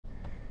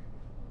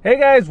Hey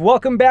guys,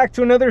 welcome back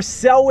to another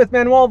Sell with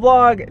Manuel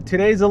vlog.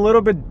 Today's a little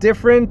bit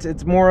different.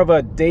 It's more of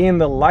a day in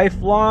the life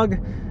vlog.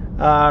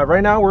 Right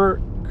now we're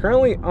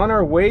currently on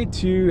our way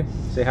to,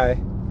 say hi.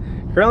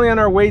 Currently on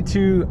our way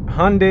to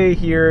Hyundai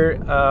here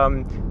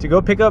to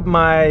go pick up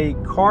my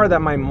car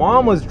that my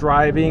mom was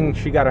driving.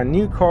 She got a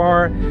new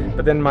car,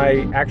 but then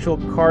my actual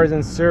car is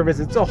in service.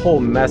 It's a whole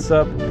mess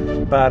up,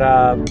 but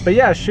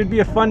yeah, it should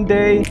be a fun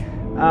day.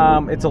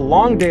 It's a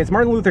long day. It's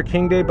Martin Luther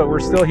King Day, but we're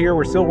still here.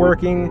 We're still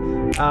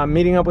working,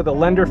 meeting up with a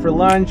lender for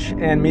lunch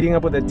and meeting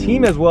up with a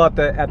team as well at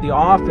the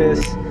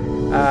office.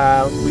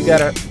 We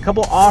got a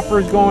couple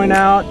offers going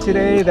out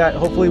today that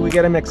hopefully we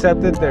get them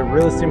accepted. The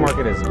real estate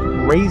market is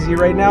crazy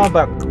right now,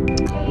 but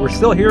we're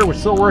still here. We're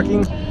still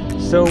working.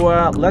 So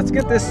let's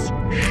get this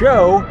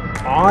show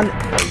on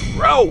the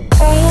road.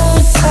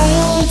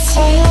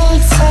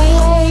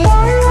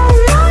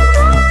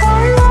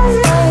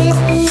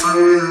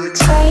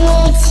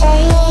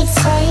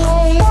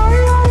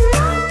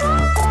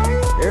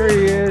 There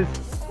he is.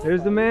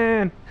 There's the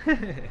man.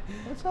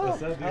 What's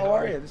up? How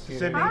are you? This is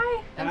Sydney.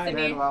 Hi, I'm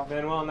Sydney.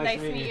 Manuel, nice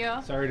to meet you.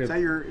 Sorry to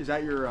Is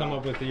that your come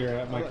up with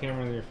your my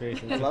camera in your face.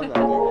 I love that.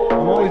 I'm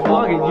always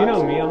vlogging. You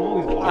know me. I'm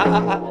always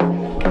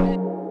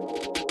vlogging.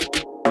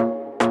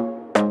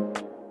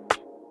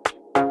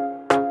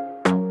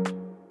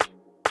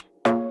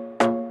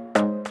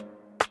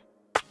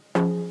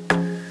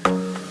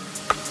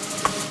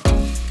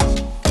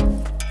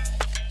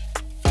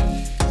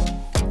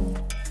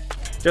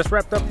 Just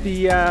wrapped up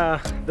the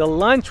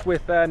lunch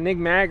with Nick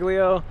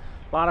Maglio.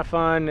 A lot of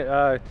fun.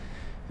 A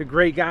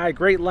great guy,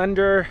 great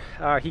lender.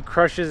 He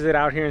crushes it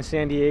out here in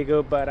San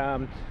Diego. But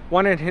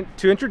wanted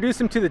to introduce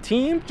him to the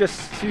team.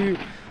 Just to,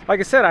 like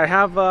I said, I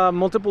have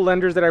multiple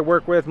lenders that I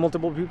work with,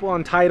 multiple people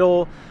on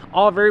title,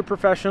 all very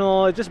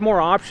professional. Just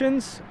more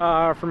options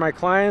for my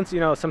clients. You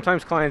know,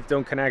 sometimes clients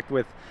don't connect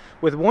with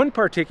one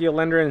particular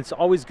lender, and it's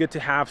always good to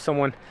have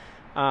someone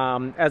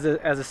as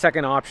a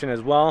second option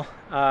as well.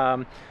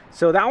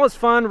 So that was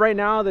fun. Right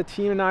now the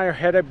team and I are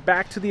headed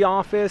back to the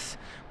office.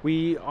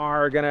 We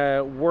are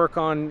gonna work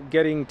on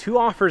getting 2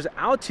 offers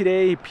out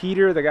today.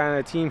 Peter, the guy on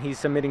the team, he's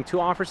submitting 2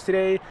 offers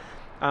today.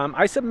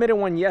 I submitted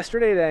one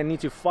yesterday that I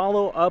need to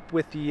follow up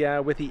with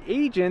the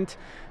agent,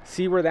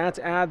 see where that's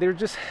at.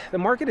 The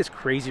market is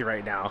crazy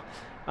right now.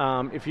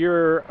 If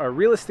you're a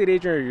real estate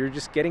agent or you're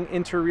just getting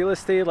into real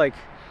estate, like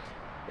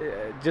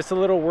just a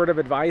little word of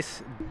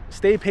advice: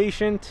 stay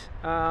patient.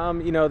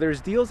 You know,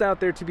 there's deals out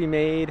there to be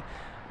made.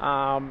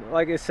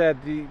 Like I said,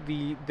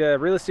 the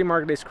real estate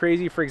market is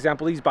crazy. For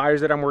example, these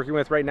buyers that I'm working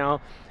with right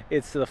now,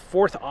 it's the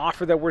 4th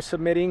offer that we're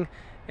submitting,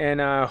 and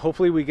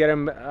hopefully we get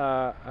them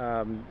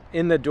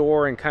in the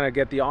door and kind of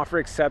get the offer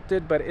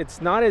accepted. But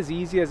it's not as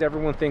easy as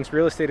everyone thinks.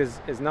 Real estate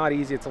is not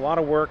easy. It's a lot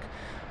of work,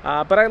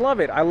 but I love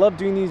it. I love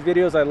doing these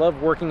videos. I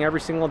love working every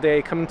single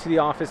day, coming to the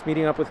office,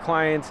 meeting up with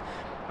clients,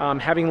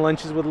 having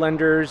lunches with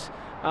lenders,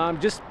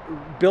 just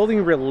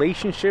building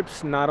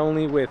relationships not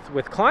only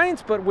with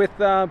clients but with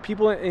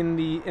people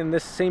in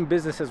this same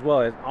business as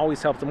well. It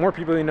always helps. The more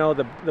people you know,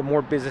 the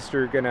more business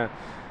you're gonna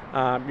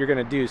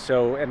do.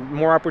 So, and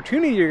more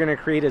opportunity you're gonna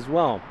create as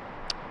well.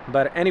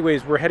 But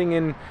anyways, we're heading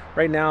in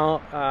right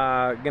now.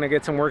 Gonna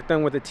get some work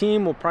done with the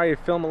team. We'll probably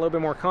film a little bit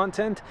more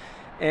content,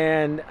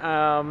 and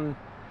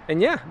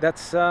yeah,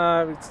 that's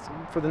it's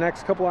for the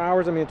next couple of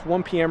hours. I mean, it's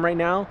 1 p.m. right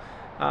now.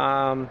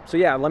 So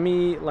yeah, let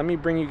me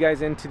bring you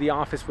guys into the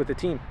office with the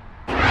team.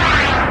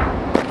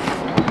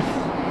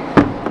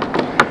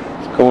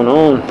 What's going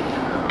on?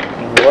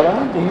 What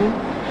up, dude?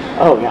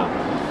 Oh yeah.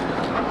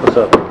 What's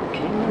up?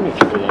 Can you run me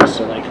through this?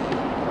 So like,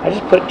 I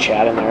just put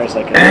chat in there as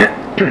like a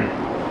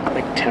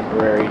like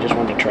temporary. Just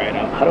wanted to try it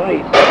out. How do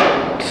I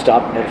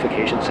stop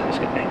notifications to this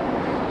guy?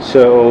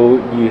 So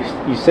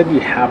you said you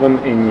have them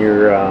in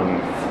your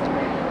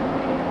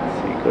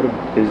so you go to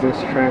business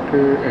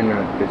tracker, or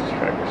not business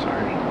tracker,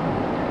 sorry.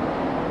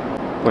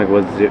 Like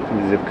what zip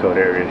code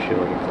area is she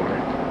looking for?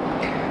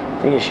 I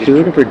think She's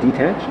looking for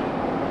detached?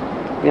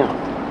 Yeah.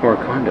 Or a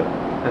condo? I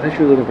thought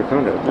you were looking for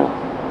condo. No.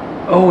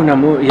 Oh, no,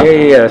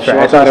 yeah, that's right.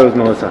 I thought it was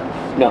Melissa.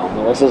 No,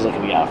 Melissa's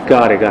looking me off.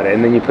 Got it.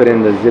 And then you put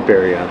in the zip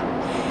area,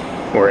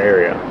 or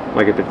area.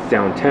 Like if it's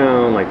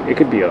downtown, like it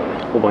could be a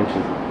whole bunch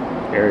of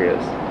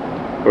areas.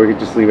 Or we could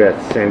just leave it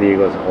at San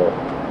Diego as a whole.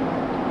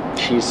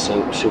 She's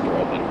so super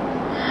open.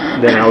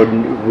 Then I would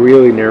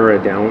really narrow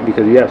it down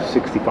because you have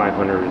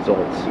 6,500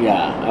 results.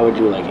 Yeah, I would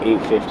do like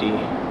 850.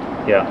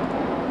 Yeah.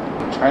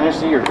 I'm trying to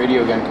see your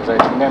video again because I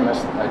think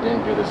I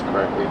didn't do this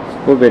correctly.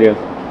 What video?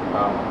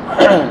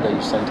 That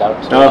you sent out.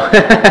 Oh.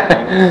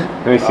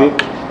 Let me see.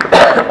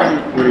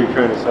 What are you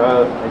trying to say?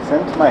 I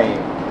sent my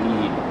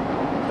lead.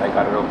 I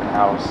got her open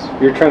house.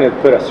 You're trying to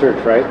put a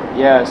search, right?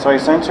 Yeah, so I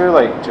sent her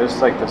like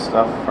just like the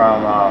stuff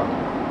from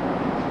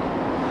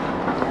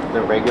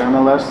the regular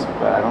MLS,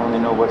 but I don't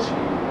really know what she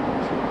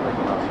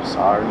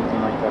saw or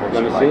anything like that, or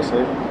she likes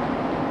it.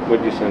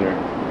 What'd you send her?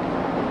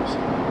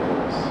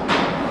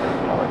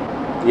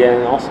 Yeah,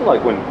 and also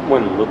like when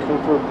looking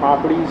for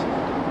properties,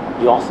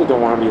 you also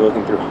don't want to be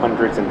looking through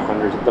hundreds and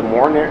hundreds. The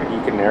more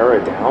you can narrow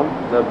it down,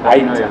 The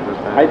better.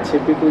 I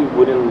typically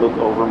wouldn't look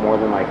over more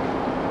than like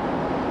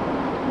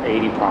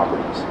 80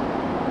 properties.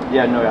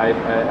 Yeah, no, I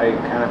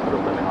kind of put a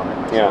limit on it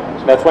myself.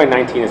 Yeah, that's why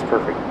 19 is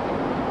perfect.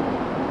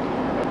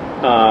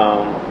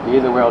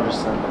 Either way, I'll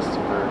just send this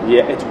to her.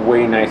 Yeah, it's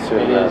way nicer.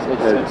 It is.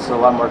 It's a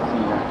lot more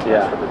cleaner.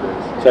 Yeah. That's what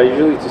it is. So I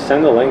usually to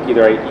send the link,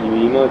 either you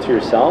email it to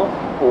yourself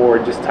or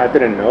just type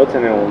it in notes,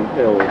 and it'll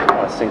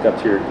sync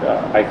up to your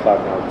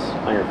iCloud notes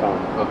on your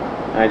phone. Okay.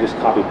 And I just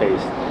copy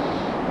paste.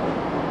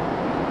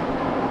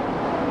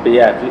 But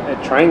yeah, if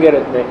you, try and get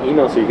the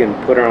email so you can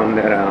put her on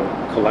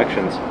that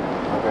collections.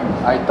 Okay.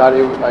 I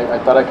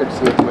thought I could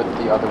see it with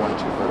the other one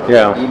too, but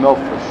Yeah. email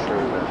for sure.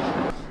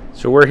 Then.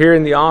 So we're here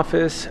in the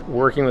office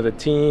working with a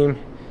team.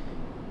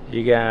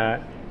 You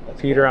got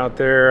Peter out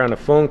there on a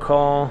phone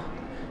call.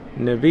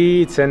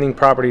 Naveed sending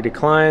property to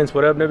clients.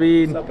 What up,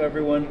 Naveed? What's up,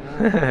 everyone?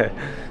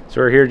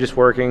 So we're here just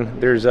working.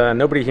 There's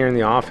nobody here in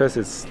the office.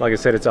 It's like I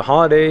said, it's a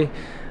holiday,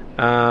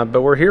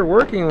 but we're here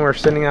working. We're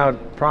sending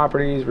out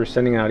properties. We're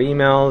sending out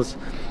emails.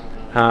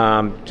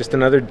 Just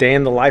another day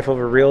in the life of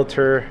a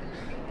realtor.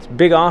 It's a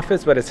big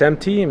office, but it's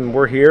empty, and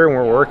we're here and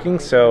we're working.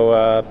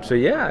 So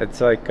yeah,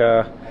 it's like.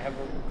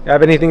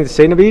 Have anything to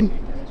say, Naveed?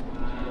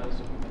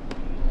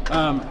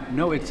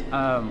 No, it's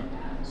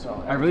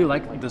I really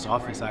like this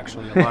office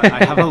actually a lot.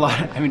 I have a lot.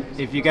 I mean,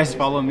 if you guys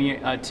follow me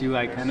too,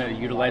 I kind of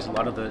utilize a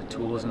lot of the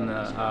tools and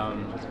the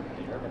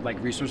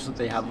like resources that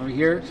they have over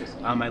here.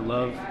 I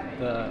love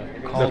the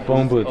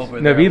phone booths. over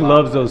there. Naveed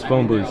loves those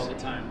phone I'm in there booths. all the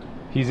time.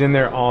 He's in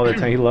there all the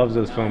time. He loves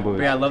those phone booths.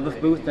 But yeah, I love the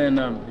booth and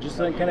just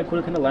like kind of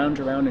cool, kind of lounge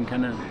around and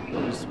kind of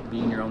just be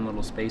in your own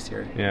little space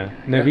here. Yeah.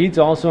 Naveed's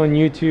also on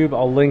YouTube.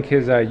 I'll link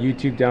his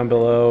YouTube down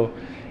below.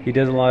 He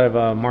does a lot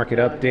of market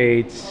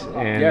updates,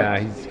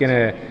 and he's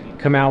gonna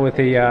come out with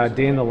a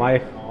day in the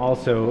life,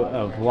 also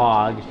a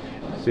vlog,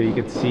 so you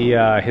can see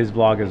his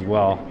vlog as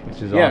well,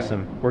 which is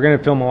awesome. We're gonna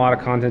film a lot of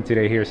content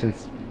today here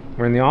since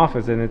we're in the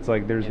office and it's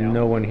like there's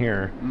no one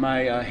here.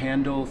 My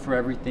handle for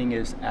everything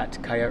is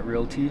 @Kayat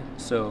Realty,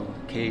 so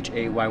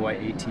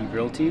KHAYYAT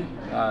Realty,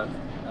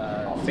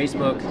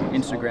 Facebook,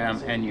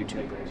 Instagram, and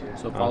YouTube.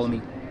 So follow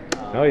me.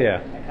 Oh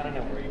yeah.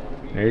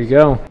 There you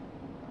go.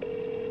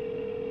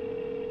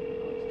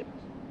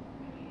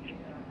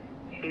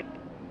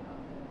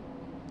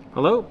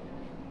 Hello?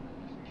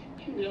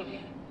 Yeah,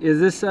 Is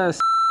this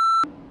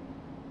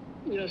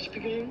yeah,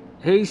 speaking.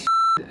 Hey,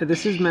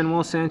 this is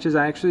Manuel Sanchez.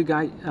 I actually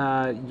got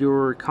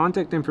your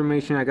contact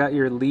information. I got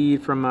your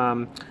lead from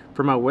a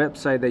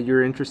website that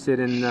you're interested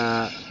in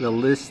the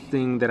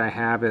listing that I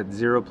have at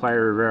 0 Playa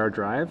Rivera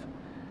Drive.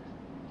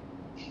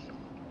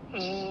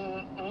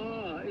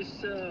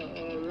 It's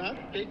a lot,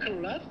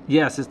 vacant lot.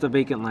 Yes, it's the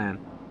vacant land.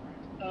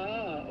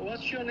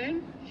 What's your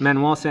name?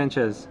 Manuel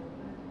Sanchez.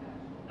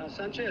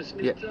 Sanchez,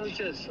 Mr. Yeah.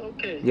 Sanchez.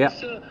 Okay. Yeah.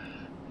 So,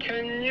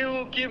 can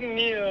you give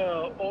me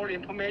all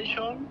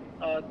information,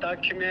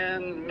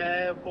 document,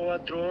 map, or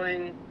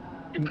drawing?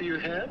 If you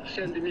have,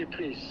 send me,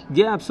 please.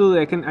 Yeah,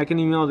 absolutely. I can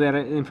email that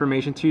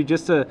information to you.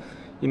 Just a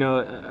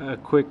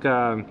quick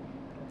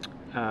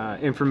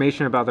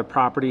information about the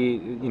property.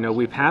 You know,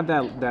 we've had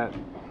that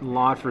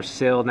lot for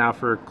sale now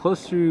for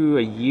close to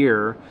a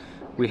year.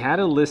 We had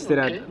it listed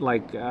at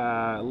like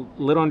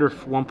little under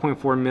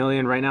 1.4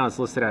 million. Right now, it's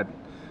listed at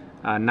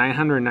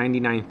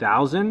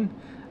 999,000.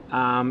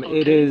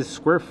 It is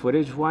square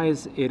footage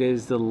wise, it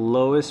is the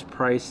lowest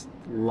priced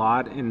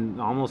lot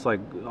in almost like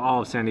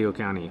all of San Diego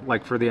County,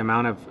 like for the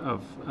amount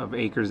of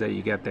acres that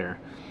you get there.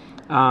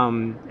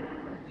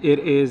 It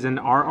is an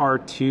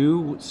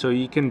RR2, so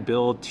you can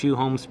build 2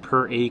 homes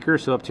per acre,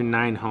 so up to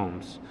 9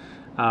 homes.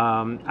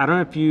 I don't know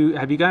if you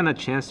have gotten a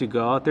chance to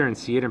go out there and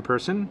see it in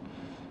person.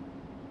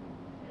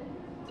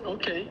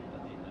 Okay.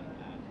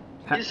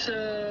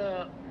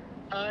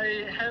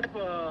 I have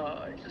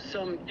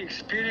some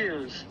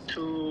experience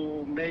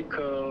to make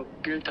a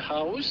built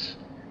house.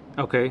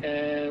 Okay.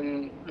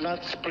 And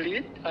lot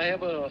split. I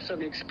have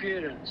some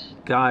experience.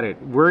 Got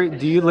it. Where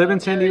do you live in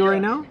San Diego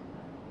right now?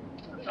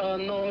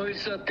 No,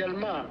 it's Del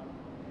Mar.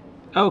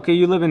 Okay,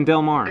 you live in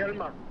Del Mar. Del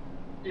Mar.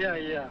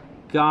 Yeah.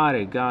 Got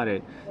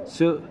it.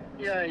 So.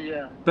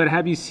 Yeah. But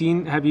have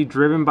you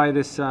driven by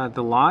this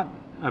the lot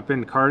up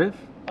in Cardiff?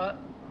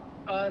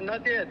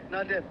 Not yet.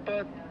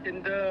 But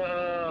in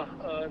the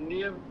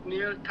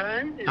near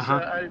time,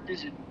 I'll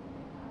visit.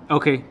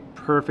 Okay,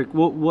 perfect.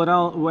 Well,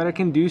 what I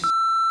can do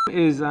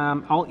is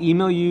I'll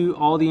email you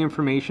all the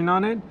information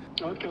on it.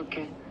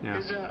 Okay. Yeah.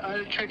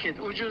 I'll check it.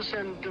 Would you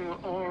send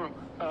all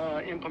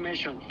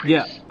information, please?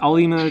 Yeah, I'll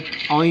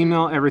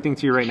email everything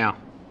to you right now.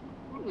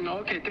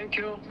 Okay, thank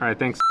you. All right,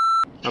 thanks.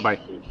 Bye-bye.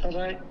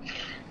 Bye-bye.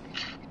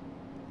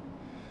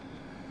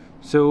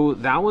 So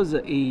that was a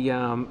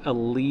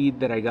lead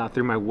that I got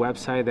through my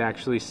website. They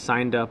actually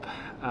signed up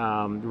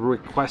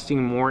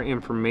requesting more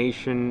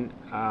information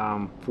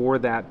for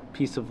that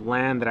piece of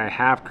land that I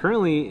have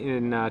currently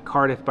in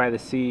Cardiff by the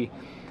Sea.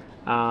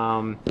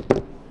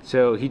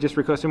 So he just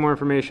requested more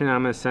information.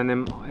 I'm going to send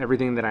him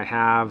everything that I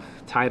have,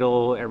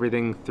 title,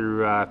 everything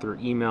through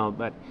email.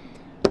 But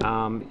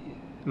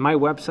my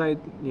website,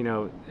 you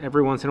know,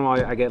 every once in a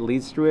while I get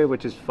leads through it,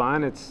 which is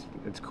fun. It's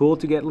cool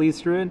to get leads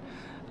through it.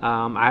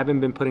 I haven't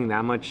been putting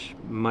that much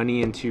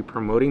money into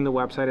promoting the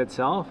website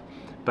itself,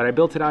 but I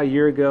built it out a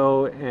year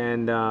ago,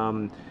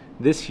 and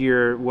this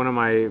year one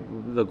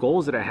of the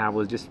goals that I have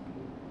was just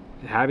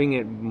having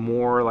it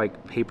more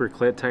like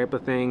pay-per-click type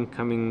of thing,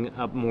 coming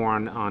up more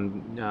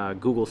on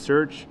Google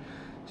search.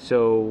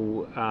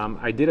 So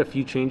I did a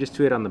few changes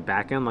to it on the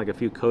back end, like a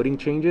few coding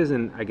changes,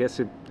 and I guess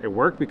it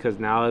worked, because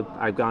now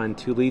I've gotten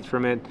 2 leads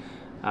from it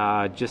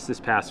just this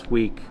past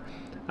week.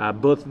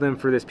 Both of them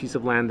for this piece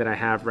of land that I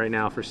have right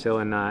now for sale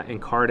in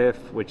Cardiff,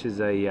 which is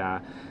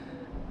a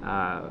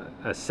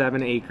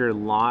 7-acre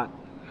lot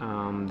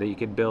that you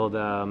could build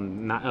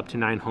not up to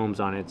 9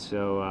 homes on it.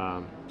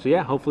 So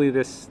yeah, hopefully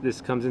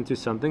this comes into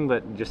something.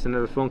 But just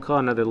another phone call,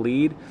 another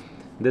lead.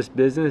 This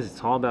business,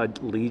 it's all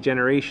about lead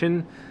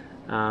generation.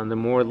 The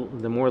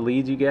more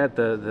leads you get,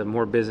 the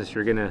more business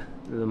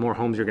the more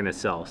homes you're gonna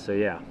sell. So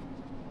yeah.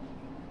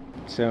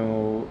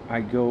 So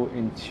I go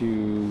into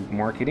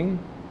marketing,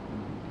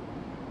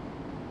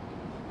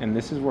 and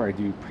this is where I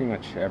do pretty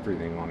much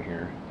everything on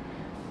here.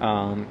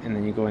 And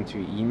then you go into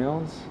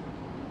emails,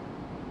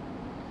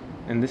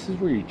 and this is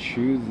where you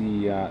choose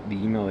the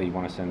email that you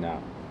want to send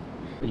out.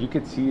 You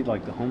could see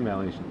like the home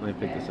valuation. Let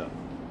me pick this up.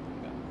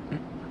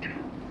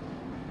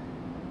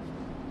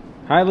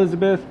 Hi,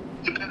 Elizabeth.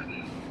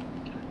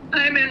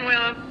 Hi,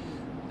 Manuel.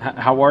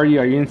 How are you?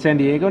 Are you in San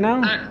Diego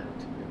now?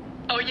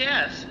 Oh,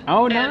 yes.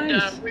 Oh,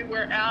 nice. And we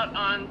were out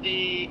on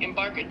the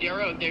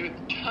Embarcadero. There were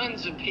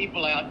tons of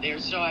people out there,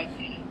 so I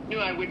knew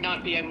I would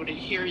not be able to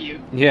hear you.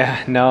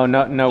 Yeah,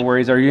 no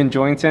worries. Are you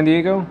enjoying San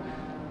Diego?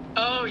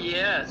 Oh,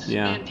 yes.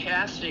 Yeah.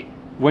 Fantastic.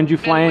 When did you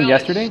fly in?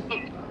 Yesterday?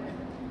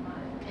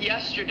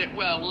 Yesterday.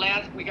 Well,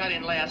 we got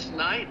in last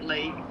night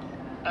late.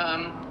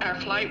 Our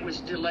flight was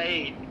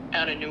delayed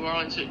out of New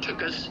Orleans. It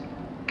took us,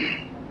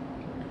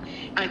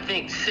 I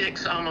think,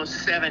 6,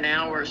 almost 7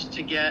 hours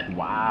to get.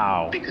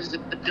 Wow. Because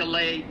of the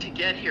delay to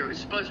get here. It was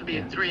supposed to be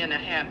a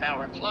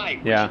 3.5-hour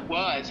flight, which it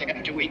was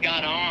after we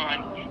got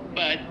on.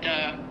 But,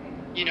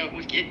 you know,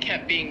 it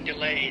kept being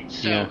delayed.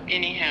 So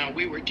anyhow,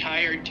 we were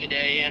tired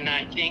today, and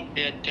I think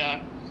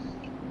that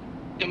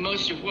the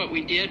most of what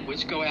we did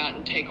was go out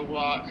and take a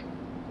walk,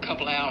 a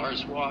couple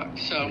hours walk.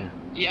 So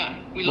yeah,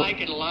 we like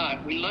it a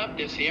lot. We love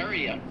this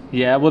area.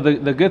 Yeah, well,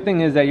 the good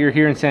thing is that you're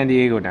here in San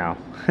Diego now.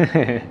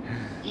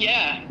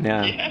 Yeah.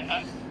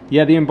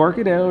 Yeah, the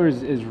Embarcadero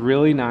is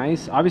really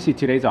nice. Obviously,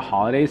 today's a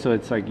holiday, so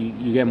it's like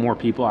you get more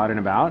people out and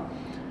about.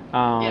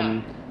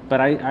 But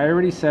I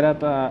already set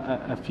up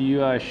a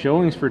few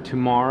showings for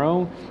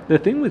tomorrow. The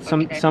thing with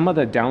some of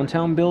the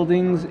downtown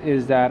buildings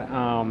is that,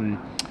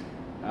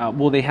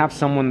 well, they have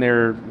someone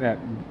there that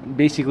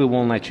basically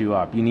won't let you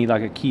up. You need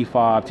like a key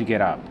fob to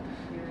get up.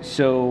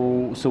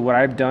 So what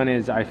I've done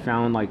is I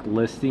found like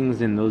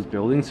listings in those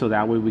buildings, so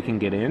that way we can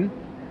get in.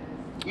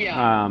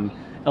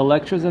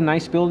 Electra's a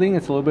nice building.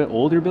 It's a little bit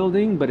older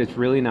building, but it's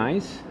really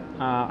nice.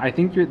 I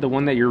think the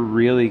one that you're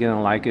really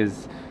gonna like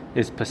is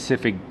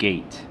Pacific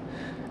Gate.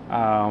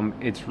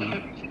 It's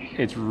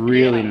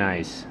really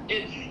nice.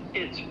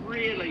 It's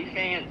really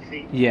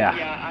fancy.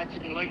 Yeah, I've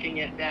been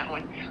looking at that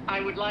one.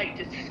 I would like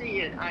to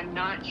see it. I'm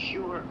not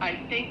sure. I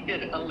think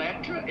that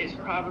Electra is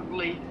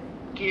probably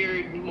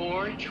geared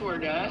more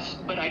toward us,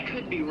 but I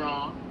could be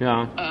wrong.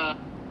 Yeah.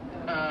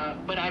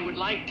 But I would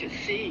like to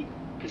see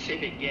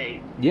Pacific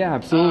Gate. Yeah,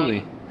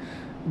 absolutely.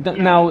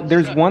 Now,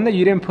 there's one that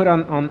you didn't put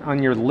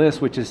on your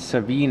list, which is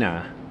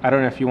Savina. I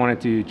don't know if you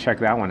wanted to check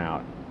that one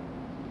out.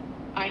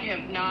 I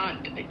have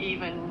not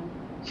even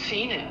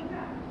seen it.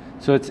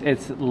 So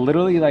it's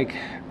literally like,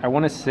 I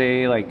want to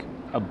say like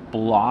a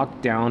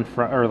block down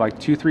from, or like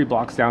 2-3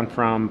 blocks down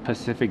from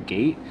Pacific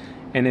Gate,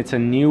 and it's a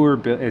newer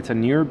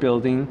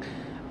building.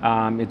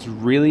 It's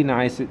really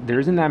nice. There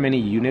isn't that many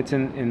units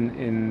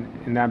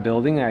in that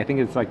building. I think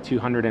it's like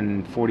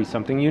 240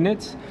 something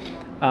units.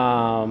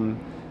 So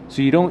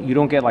you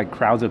don't get like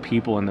crowds of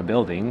people in the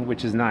building,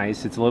 which is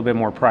nice. It's a little bit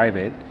more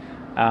private.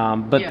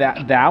 But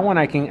that one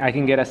I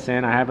can get us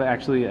in. I have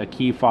actually a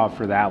key fob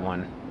for that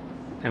one,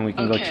 and we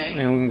can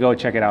go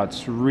check it out.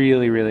 It's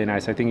really, really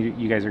nice. I think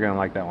you guys are gonna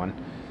like that one.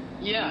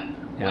 Yeah.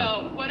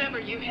 Well, whatever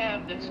you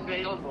have that's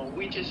available,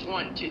 we just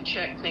want to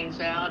check things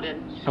out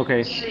and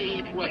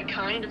see what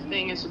kind of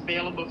thing is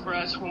available for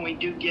us when we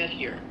do get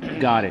here.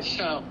 Got it.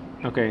 So.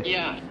 Okay.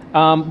 Yeah.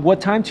 What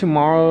time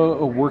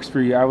tomorrow works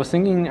for you? I was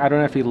thinking, I don't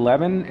know if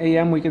 11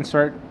 a.m. we can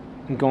start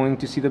going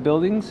to see the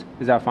buildings.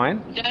 Is that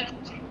fine?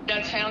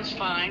 That sounds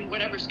fine.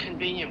 Whatever's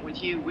convenient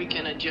with you, we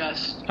can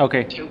adjust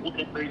to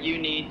whatever you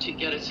need to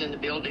get us in the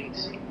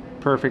buildings.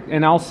 Perfect.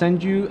 And I'll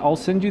send you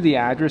the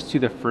address to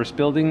the first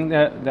building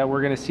that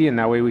we're going to see, and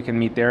that way we can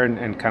meet there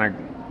and kind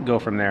of go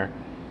from there.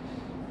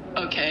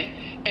 Okay.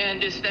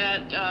 And is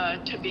that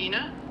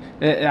Tabina?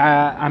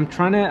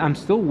 I'm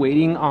still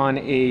waiting on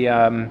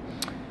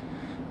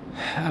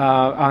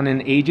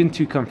an agent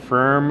to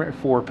confirm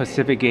for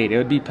Pacific Gate. It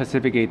would be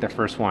Pacific Gate, the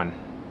first one.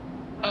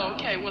 Oh,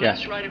 okay. Well,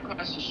 that's right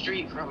across the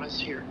street from us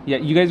here. Yeah,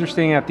 you guys are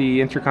staying at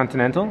the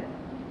Intercontinental?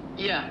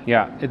 Yeah.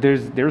 Yeah,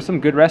 there's some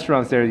good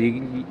restaurants there.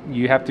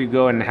 You have to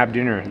go and have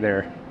dinner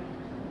there.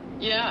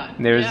 Yeah.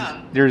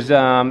 There's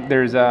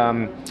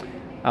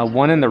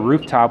one in the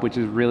rooftop, which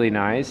is really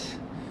nice,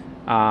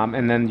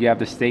 and then you have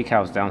the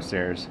steakhouse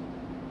downstairs.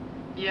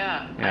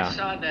 Yeah, I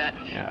saw that.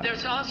 Yeah.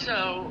 There's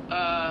also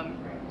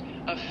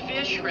a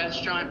fish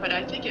restaurant, but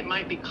I think it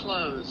might be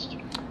closed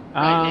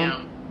right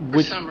now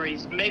for some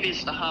reason. Maybe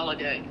it's the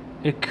holiday.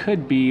 It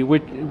could be.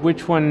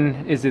 Which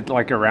one is it,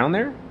 like around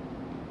there?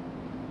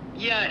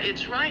 Yeah,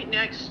 it's right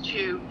next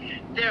to.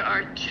 There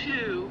are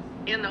two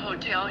in the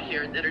hotel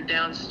here that are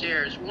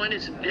downstairs. One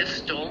is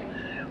Vistal,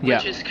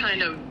 which is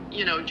kind of,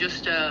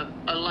 just a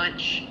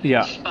lunch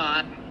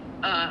spot.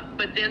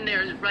 But then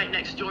there's right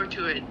next door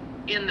to it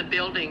in the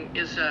building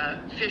is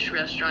a fish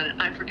restaurant.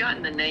 I've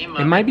forgotten the name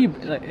of it. It might be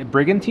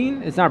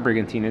Brigantine? It's not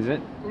Brigantine, is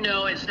it?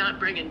 No, it's not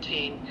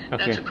Brigantine.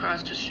 Okay. That's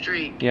across the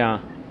street.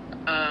 Yeah.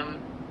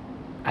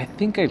 I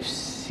think I've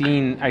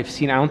seen. I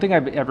don't think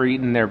I've ever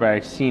eaten there, but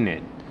I've seen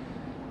it.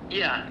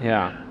 Yeah.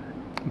 Yeah.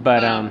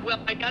 But well,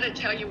 I got to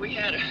tell you, we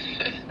had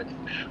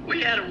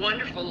a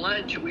wonderful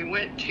lunch. We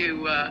went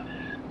to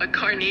a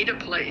carnita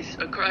place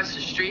across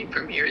the street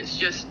from here. It's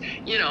just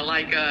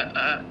like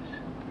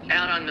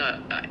out on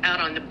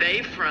the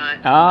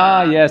bayfront.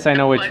 Yes, I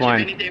know which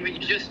one. Anything, but you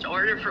just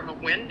order from a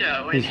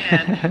window and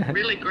had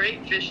really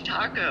great fish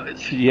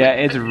tacos. Yeah,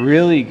 it's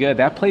really good.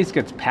 That place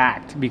gets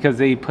packed because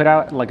they put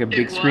out like a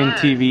big screen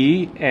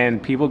TV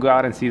and people go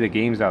out and see the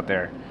games out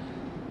there.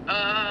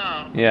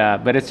 Oh. Yeah,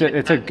 but it's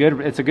a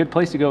good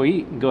place to go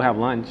eat and go have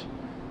lunch.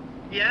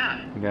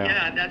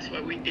 Yeah, that's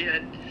what we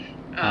did.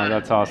 Oh,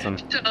 that's awesome.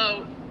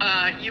 So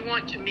you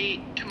want to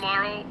meet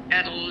tomorrow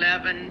at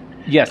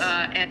 11? Yes.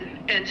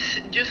 And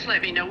just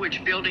let me know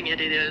which building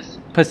it is.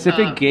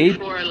 Pacific Gate.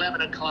 Before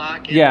 11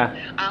 o'clock.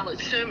 Yeah. I'll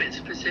assume it's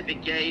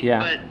Pacific Gate. Yeah.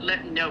 But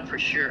let me know for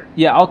sure.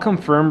 Yeah, I'll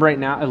confirm right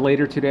now.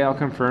 Later today, I'll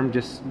confirm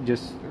just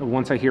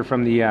once I hear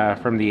from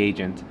the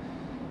agent.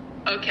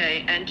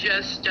 Okay, and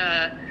just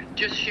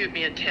shoot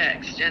me a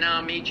text, and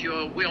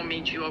we'll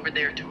meet you over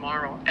there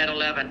tomorrow at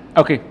 11.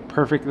 Okay,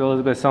 perfect,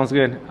 Elizabeth. Sounds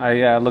good.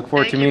 I look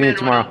forward to meeting you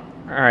tomorrow.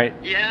 All right.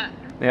 Yeah.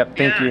 Yep.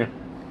 Thank you.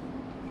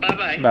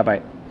 Bye-bye.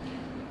 Bye-bye.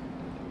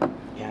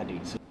 Yeah,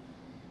 dude.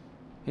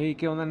 Hey,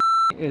 ¿qué onda?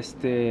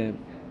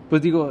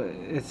 Pues digo,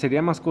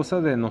 sería más cosa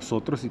de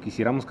nosotros si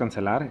quisiéramos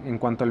cancelar. En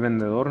cuanto al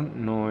vendedor,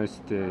 no,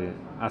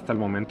 hasta el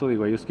momento,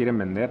 digo, ellos quieren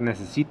vender,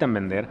 necesitan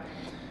vender.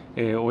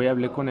 Hoy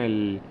hablé con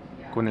el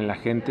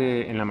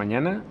agente en la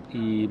mañana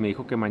y me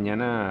dijo que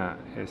mañana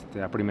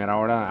a primera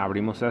hora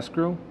abrimos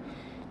escrow.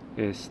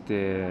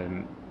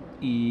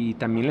 Y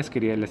también les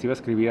iba a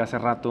escribir hace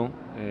rato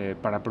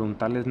para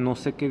preguntarles, no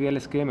sé qué día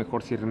les quede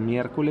mejor, si el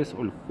miércoles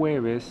o el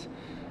jueves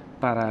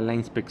para la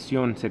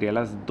inspección. Sería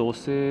las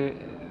 12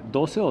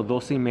 o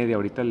 12 y media,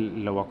 ahorita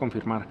lo voy a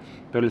confirmar,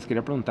 pero les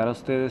quería preguntar a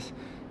ustedes,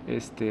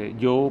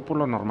 yo por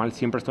lo normal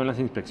siempre estoy en las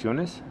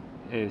inspecciones,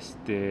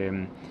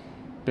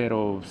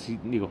 pero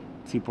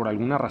si por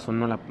alguna razón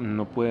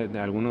no puede,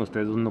 alguno de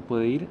ustedes no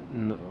puede ir,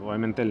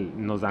 obviamente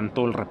nos dan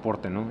todo el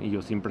reporte, ¿no? Y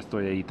yo siempre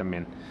estoy ahí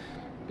también.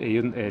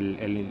 Ellos,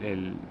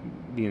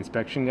 the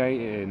inspection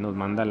guy nos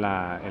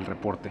manda el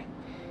reporte,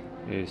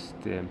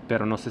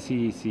 pero no sé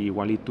si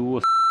igual y tú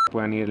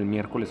puedan ir el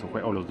miércoles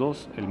o los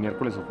dos, el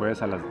miércoles o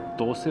jueves a las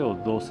 12 o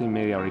 12 y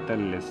media. Ahorita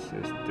le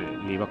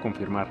iba a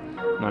confirmar,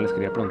 no les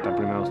quería preguntar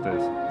primero a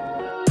ustedes.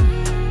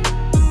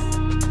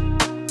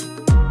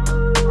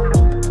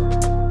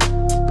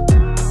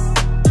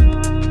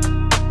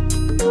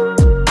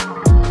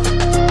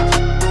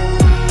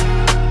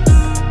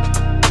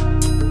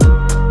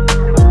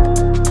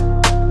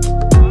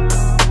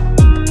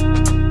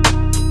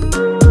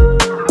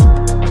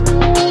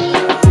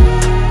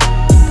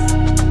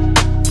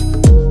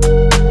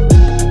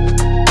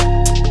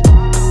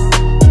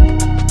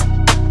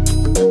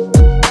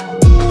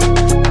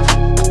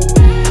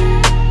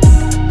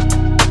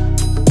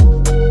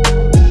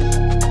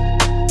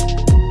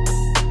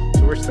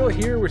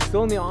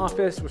 Still in the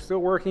office, we're still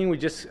working.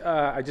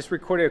 I just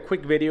recorded a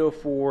quick video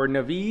for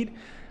Naveed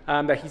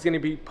that he's going to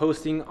be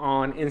posting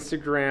on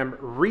Instagram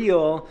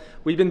Reel.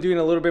 We've been doing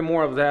a little bit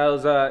more of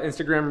those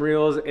Instagram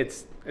Reels.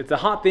 It's a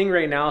hot thing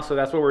right now, so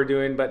that's what we're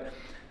doing. But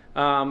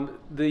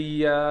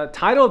the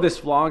title of this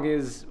vlog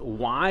is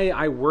why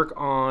I work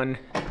on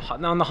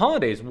the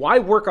holidays. Why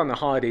work on the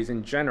holidays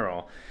in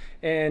general?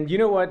 And you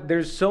know what?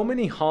 There's so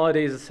many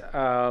holidays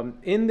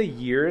in the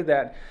year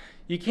that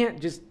you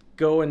can't just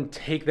go and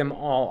take them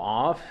all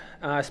off,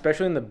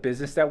 especially in the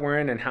business that we're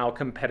in and how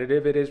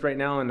competitive it is right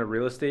now in the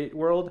real estate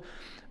world.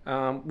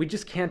 We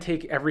just can't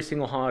take every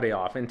single holiday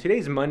off. And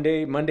today's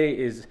Monday. Monday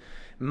is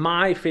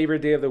my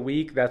favorite day of the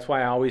week. That's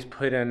why I always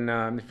put in,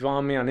 if you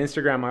follow me on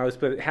Instagram, I always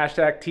put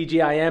hashtag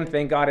TGIM.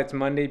 Thank God it's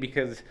Monday,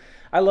 because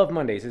I love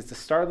Mondays. It's the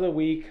start of the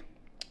week.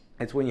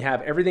 It's when you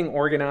have everything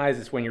organized.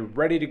 It's when you're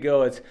ready to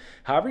go. It's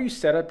however you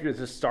set up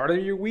the start of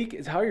your week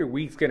is how your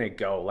week's gonna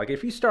go. Like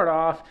if you start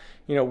off,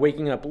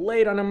 waking up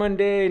late on a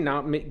Monday,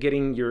 not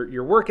getting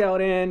your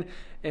workout in,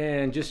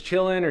 and just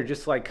chilling or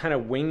just like kind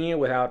of winging it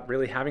without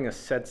really having a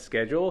set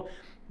schedule,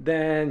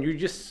 then you're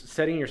just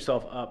setting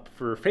yourself up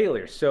for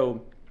failure.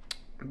 So,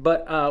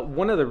 but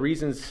one of the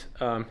reasons,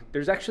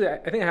 there's actually,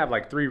 I think I have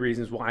like 3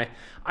 reasons why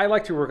I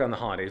like to work on the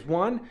holidays.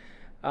 One,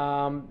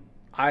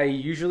 I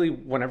usually,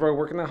 whenever I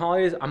work on the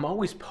holidays, I'm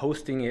always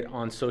posting it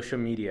on social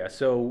media.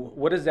 So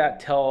what does that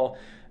tell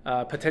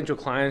potential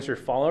clients or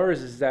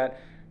followers is that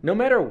no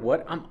matter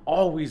what, I'm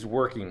always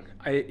working.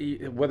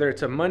 Whether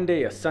it's a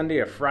Monday, a Sunday,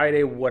 a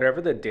Friday,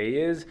 whatever the day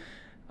is,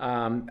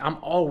 I'm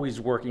always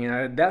working.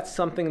 And that's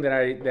something that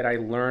I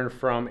learned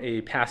from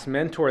a past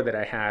mentor that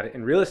I had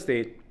in real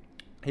estate.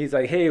 He's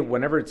like, hey,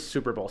 whenever it's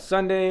Super Bowl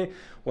Sunday,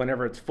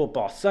 whenever it's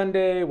football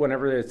Sunday,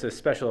 whenever it's a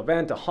special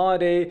event, a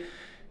holiday,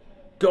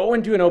 go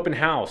and do an open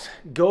house.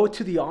 Go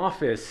to the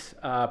office,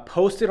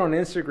 post it on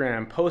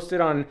Instagram, post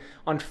it on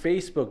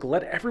Facebook.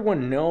 Let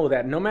everyone know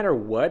that no matter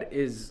what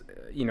is,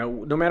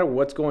 no matter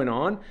what's going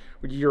on,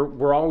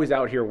 we're always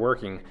out here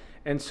working.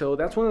 And so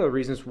that's one of the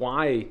reasons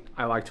why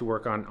I like to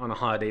work on a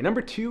holiday.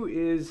 Number 2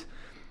 is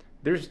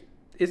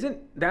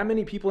isn't that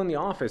many people in the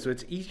office, so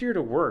it's easier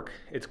to work.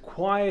 It's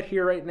quiet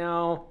here right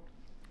now.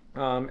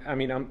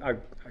 I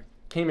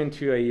came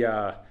into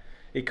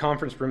a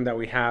conference room that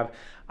we have.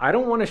 I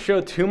don't want to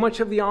show too much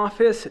of the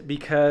office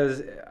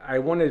because I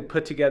want to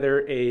put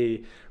together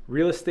a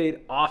real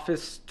estate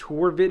office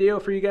tour video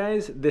for you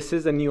guys. This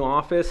is a new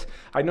office.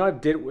 I know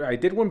I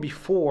did one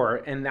before,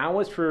 and that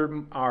was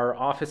for our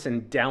office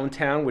in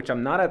downtown, which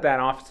I'm not at that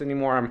office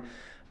anymore. I'm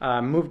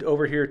moved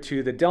over here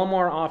to the Del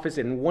Mar office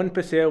in One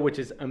Paseo, which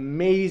is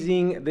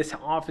amazing. This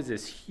office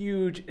is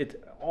huge.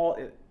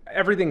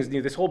 Everything's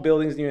new. This whole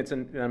building's new. It's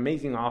an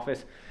amazing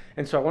office.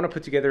 And so I want to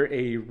put together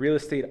a real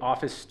estate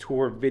office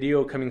tour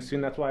video coming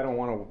soon. That's why I don't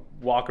want to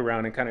walk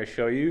around and kind of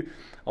show you.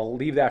 I'll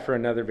leave that for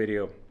another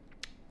video.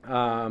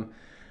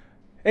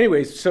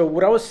 Anyways, so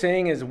what I was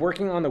saying is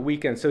working on the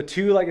weekend. So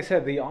 2, like I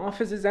said, the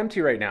office is empty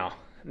right now.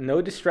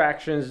 No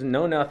distractions,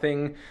 no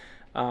nothing.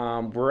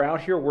 We're out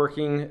here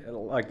working,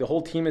 like the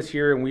whole team is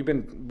here, and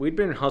we've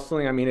been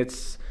hustling. I mean,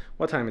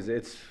 what time is it?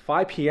 It's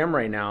 5 p.m.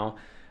 right now,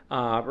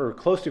 or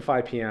close to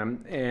 5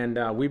 p.m.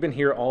 And we've been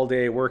here all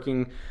day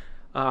working.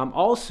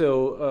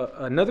 Also,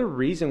 another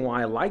reason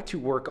why I like to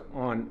work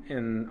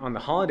on the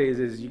holidays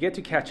is you get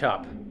to catch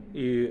up.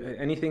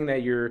 Anything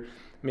that you're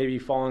maybe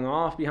falling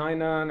off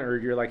behind on, or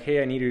you're like,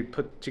 hey, I need to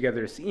put together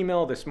this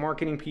email, this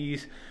marketing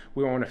piece.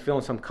 We want to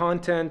film some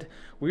content.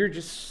 We're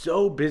just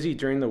so busy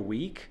during the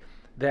week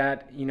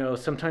that,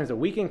 sometimes the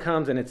weekend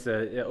comes and it's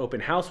the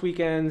open house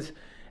weekends.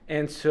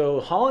 And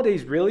so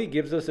holidays really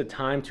gives us a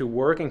time to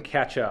work and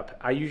catch up.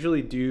 I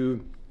usually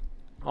do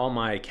all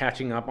my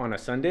catching up on a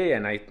Sunday,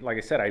 and like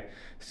I said, I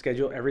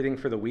schedule everything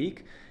for the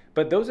week.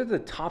 But those are the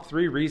top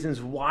 3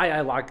 reasons why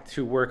I like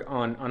to work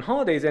on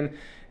holidays. And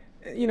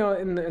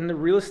in the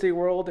real estate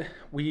world,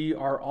 we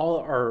are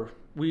our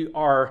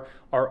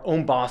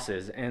own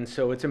bosses, and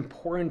so it's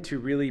important to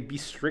really be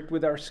strict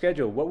with our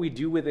schedule. What we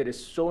do with it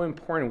is so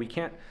important. We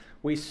can't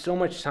waste so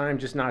much time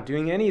just not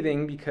doing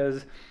anything,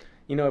 because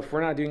if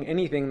we're not doing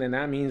anything, then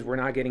that means we're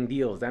not getting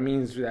deals. That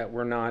means that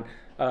we're not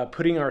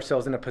putting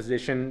ourselves in a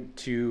position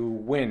to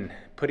win,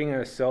 putting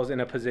ourselves in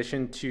a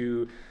position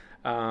to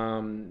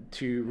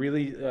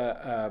really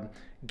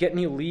get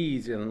new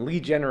leads and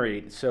lead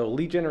generate. So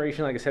lead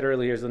generation, like I said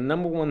earlier, is the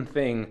number 1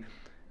 thing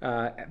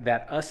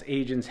that us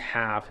agents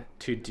have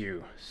to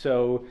do.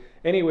 So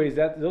anyways,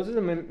 those are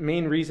the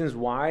main reasons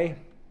why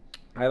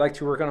I like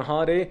to work on a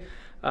holiday.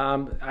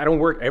 I don't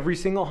work every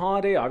single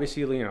holiday.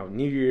 Obviously,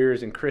 New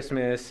Year's and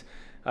Christmas,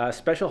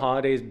 special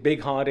holidays, big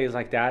holidays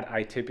like that,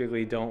 I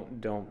typically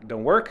don't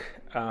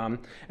work. And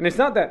it's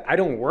not that I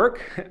don't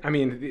work. I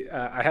mean,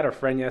 I had a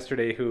friend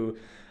yesterday who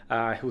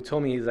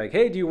told me, he's like,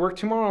 hey, do you work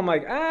tomorrow? I'm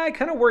like, I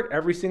kind of work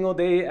every single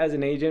day as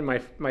an agent.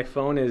 My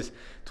phone is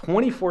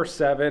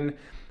 24/7,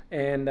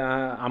 and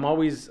I'm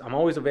always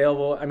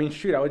available. I mean,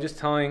 shoot, I was just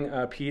telling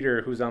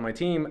Peter, who's on my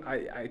team,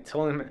 I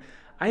told him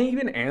I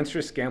even answer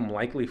scam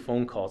likely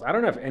phone calls. I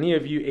don't know if any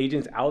of you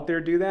agents out there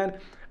do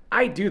that.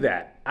 I do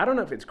that. I don't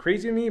know if it's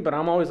crazy to me, but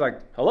I'm always like,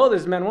 hello,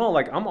 this is Manuel.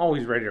 Like, I'm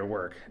always ready to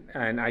work,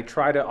 and I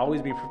try to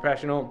always be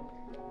professional,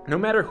 no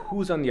matter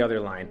who's on the other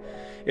line.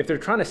 If they're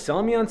trying to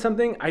sell me on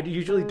something, I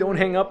usually don't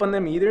hang up on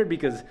them either,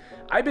 because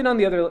I've been on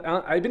the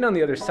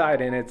other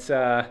side, and it's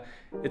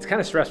kind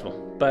of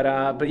stressful.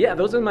 But yeah,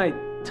 those are my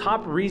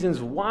top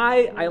reasons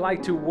why I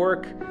like to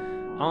work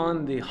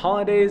on the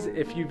holidays.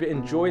 If you've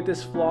enjoyed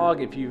this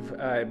vlog, if you've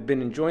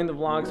been enjoying the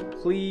vlogs,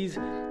 please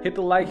hit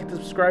the like, hit the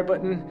subscribe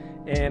button,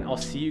 and I'll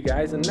see you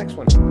guys in the next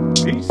one.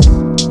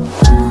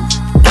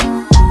 Peace.